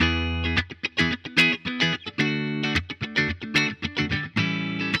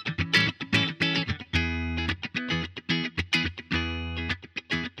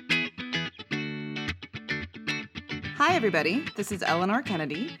Hi, everybody. This is Eleanor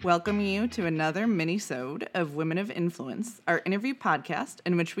Kennedy, welcoming you to another mini-sode of Women of Influence, our interview podcast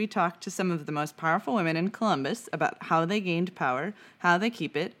in which we talk to some of the most powerful women in Columbus about how they gained power, how they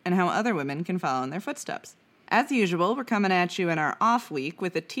keep it, and how other women can follow in their footsteps. As usual, we're coming at you in our off week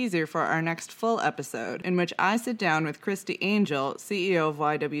with a teaser for our next full episode, in which I sit down with Christy Angel, CEO of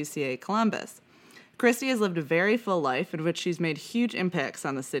YWCA Columbus. Christy has lived a very full life in which she's made huge impacts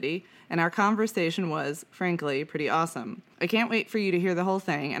on the city, and our conversation was, frankly, pretty awesome. I can't wait for you to hear the whole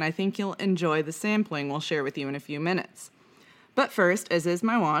thing, and I think you'll enjoy the sampling we'll share with you in a few minutes. But first, as is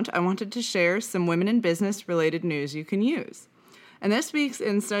my wont, I wanted to share some women in business-related news you can use. And this week's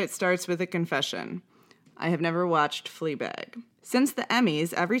insight starts with a confession. I have never watched Fleabag. Since the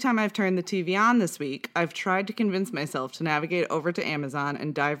Emmys, every time I've turned the TV on this week, I've tried to convince myself to navigate over to Amazon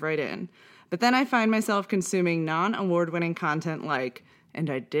and dive right in. But then I find myself consuming non-award-winning content like, and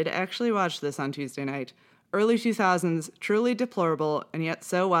I did actually watch this on Tuesday night, early 2000s, truly deplorable and yet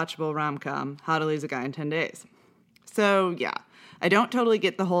so watchable rom-com, How to Lose a Guy in 10 Days. So, yeah, I don't totally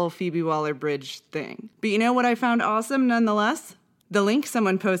get the whole Phoebe Waller-Bridge thing. But you know what I found awesome nonetheless? The link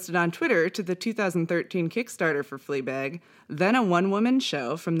someone posted on Twitter to the 2013 Kickstarter for Fleabag, then a one-woman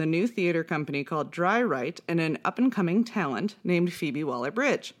show from the new theater company called Dry Right and an up-and-coming talent named Phoebe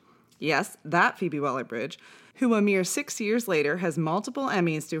Waller-Bridge. Yes, that Phoebe Waller-Bridge, who a mere 6 years later has multiple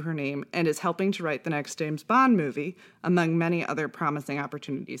Emmys to her name and is helping to write the next James Bond movie, among many other promising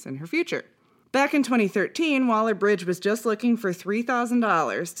opportunities in her future. Back in 2013, Waller-Bridge was just looking for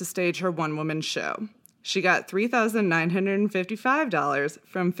 $3,000 to stage her one-woman show. She got $3,955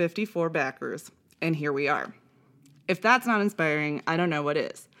 from 54 backers, and here we are. If that's not inspiring, I don't know what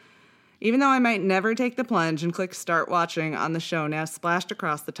is. Even though I might never take the plunge and click start watching on the show now splashed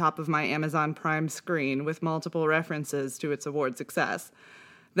across the top of my Amazon Prime screen with multiple references to its award success,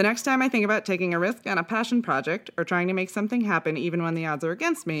 the next time I think about taking a risk on a passion project or trying to make something happen even when the odds are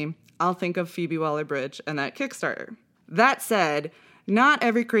against me, I'll think of Phoebe Waller-Bridge and that Kickstarter. That said, not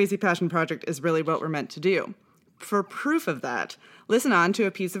every crazy passion project is really what we're meant to do. For proof of that, listen on to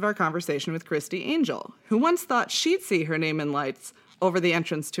a piece of our conversation with Christy Angel, who once thought she'd see her name in lights over the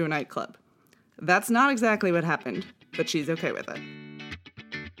entrance to a nightclub. That's not exactly what happened, but she's okay with it.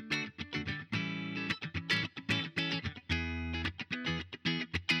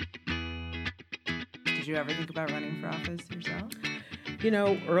 Did you ever think about running for office yourself? You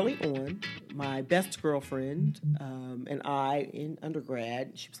know, early on, my best girlfriend and I in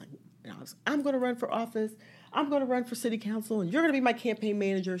undergrad, she was like, I'm going to run for office. I'm going to run for city council, and you're going to be my campaign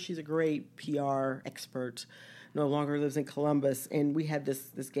manager. She's a great PR expert. No longer lives in Columbus, and we had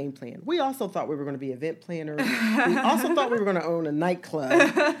this game plan. We also thought we were going to be event planners. We also thought we were going to own a nightclub.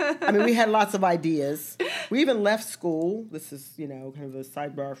 I mean, we had lots of ideas. We even left school. This is, kind of a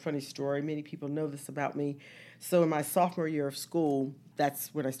sidebar, funny story. Many people know this about me. So in my sophomore year of school,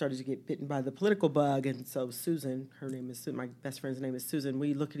 that's when I started to get bitten by the political bug, and so Susan, my best friend's name is Susan,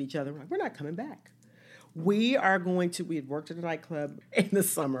 we look at each other, we're like, we're not coming back. We had worked at a nightclub in the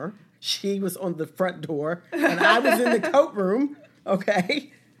summer. She was on the front door, and I was in the coat room,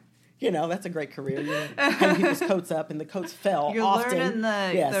 okay? That's a great career. Hang people's coats up, and the coats fell You're often. Learning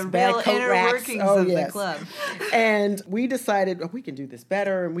the bad real coat inner racks. workings of the club. And we decided, we can do this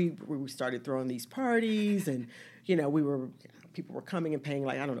better, and we started throwing these parties, and, people were coming and paying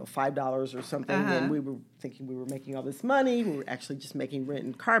 $5 or something, and we were thinking we were making all this money. We were actually just making rent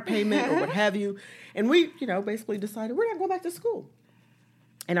and car payment or what have you. And we, basically decided we're not going back to school.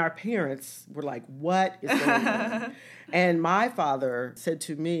 And our parents were like, what is going on? And my father said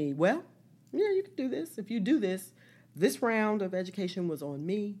to me, well, you can do this. If you do this round of education was on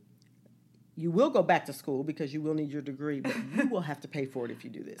me. You will go back to school because you will need your degree, but you will have to pay for it if you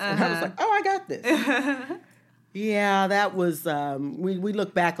do this. And I was like, I got this. Yeah, that was, we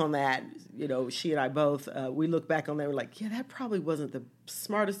look back on that, she and I both, we look back on that, we're like, yeah, that probably wasn't the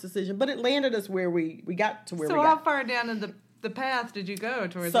smartest decision, but it landed us where we got to where we got. So how far down in the path did you go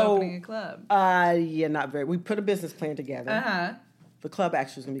towards opening a club? Not very. We put a business plan together. The club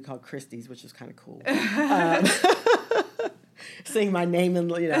actually was going to be called Christie's, which is kind of cool. Seeing my name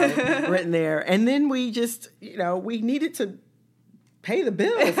written there. And then we just, we needed to pay the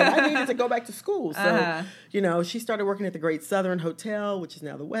bills, and I needed to go back to school. So, she started working at the Great Southern Hotel, which is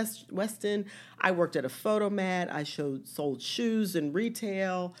now the Westin. I worked at a photomat. I sold shoes in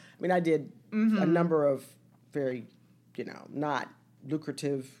retail. I mean, I did a number of very, not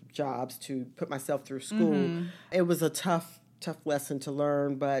lucrative jobs to put myself through school. It was a tough lesson to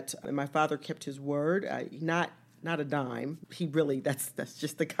learn, but my father kept his word. not a dime. He really, that's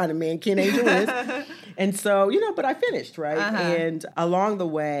just the kind of man Ken Angel is. And so, but I finished, right? And along the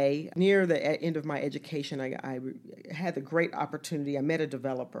way, near the end of my education, I had the great opportunity. I met a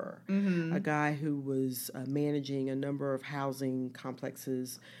developer, a guy who was managing a number of housing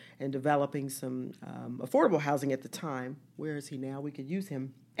complexes and developing some affordable housing at the time. Where is he now? We could use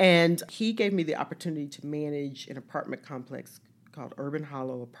him. And he gave me the opportunity to manage an apartment complex called Urban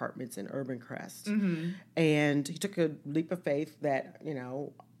Hollow Apartments in Urban Crest. And he took a leap of faith that,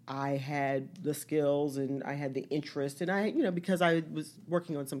 I had the skills and I had the interest. And I, because I was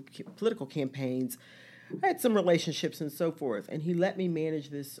working on some political campaigns, I had some relationships and so forth. And he let me manage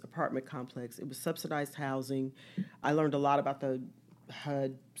this apartment complex. It was subsidized housing. I learned a lot about the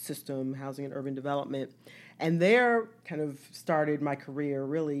HUD system, housing and urban development. And there kind of started my career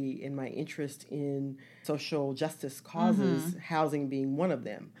really in my interest in social justice causes, housing being one of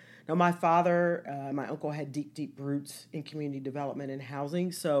them. Now, my father, my uncle had deep, deep roots in community development and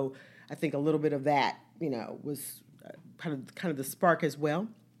housing. So I think a little bit of that, was kind of the spark as well.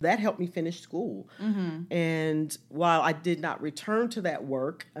 That helped me finish school. And while I did not return to that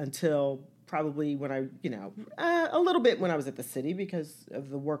work until probably when I, a little bit when I was at the city because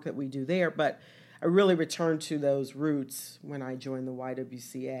of the work that we do there, but I really returned to those roots when I joined the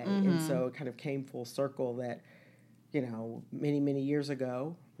YWCA. And so it kind of came full circle that, many, many years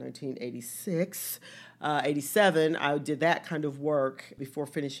ago, 1986, 87, I did that kind of work before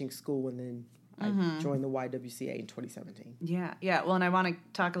finishing school, and then I joined the YWCA in 2017. Yeah. Well, and I want to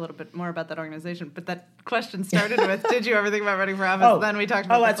talk a little bit more about that organization, but that question started with, did you ever think about running for office? Then we talked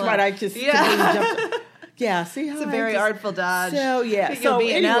about that's right. I just jumped. Yeah, see how it's a very artful dodge. So yeah, you'll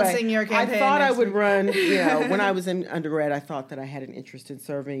be announcing your campaign. I thought I would run. When I was in undergrad, I thought that I had an interest in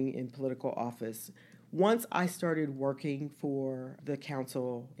serving in political office. Once I started working for the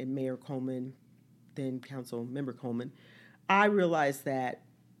council and Mayor Coleman, then Council Member Coleman, I realized that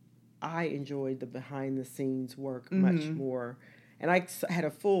I enjoyed the behind the scenes work much more, and I had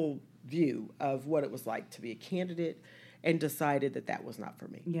a full view of what it was like to be a candidate, and decided that was not for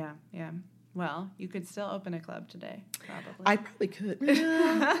me. Yeah. Well, you could still open a club today, probably. I probably could.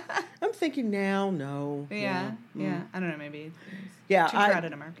 I'm thinking now, no. Yeah. I don't know, maybe too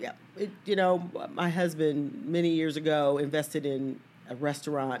crowded a market. Yeah. My husband, many years ago, invested in a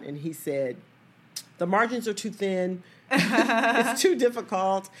restaurant, and he said, the margins are too thin. It's too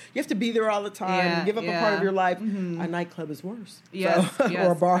difficult. You have to be there all the time. Give up a part of your life. A nightclub is worse. Yes.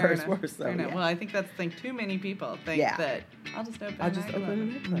 Or a bar is worse. So, Well, I think that's the thing. Too many people think that I'll just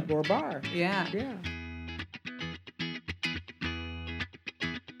open a nightclub. Or a bar. Yeah.